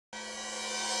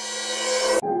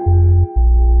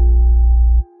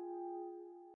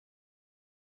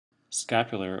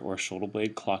Scapular or shoulder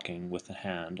blade clocking with the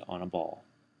hand on a ball.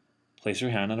 Place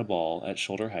your hand on a ball at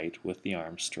shoulder height with the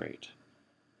arm straight.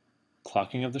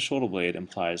 Clocking of the shoulder blade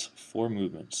implies 4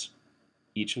 movements,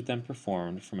 each of them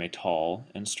performed from a tall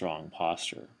and strong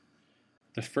posture.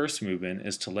 The first movement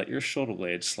is to let your shoulder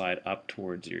blade slide up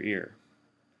towards your ear.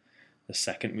 The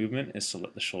second movement is to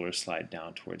let the shoulder slide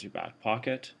down towards your back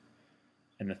pocket.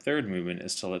 And the third movement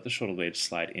is to let the shoulder blade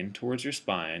slide in towards your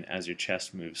spine as your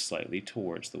chest moves slightly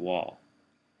towards the wall.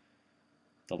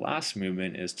 The last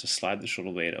movement is to slide the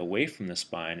shoulder blade away from the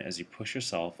spine as you push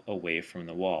yourself away from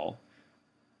the wall.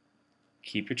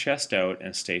 Keep your chest out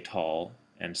and stay tall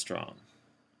and strong.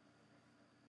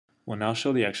 We'll now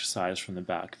show the exercise from the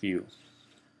back view.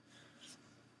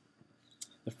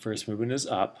 The first movement is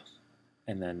up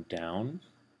and then down,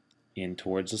 in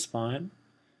towards the spine,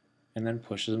 and then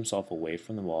pushes himself away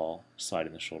from the wall,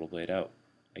 sliding the shoulder blade out.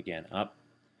 Again, up,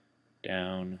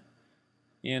 down,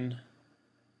 in,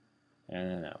 and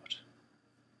then out.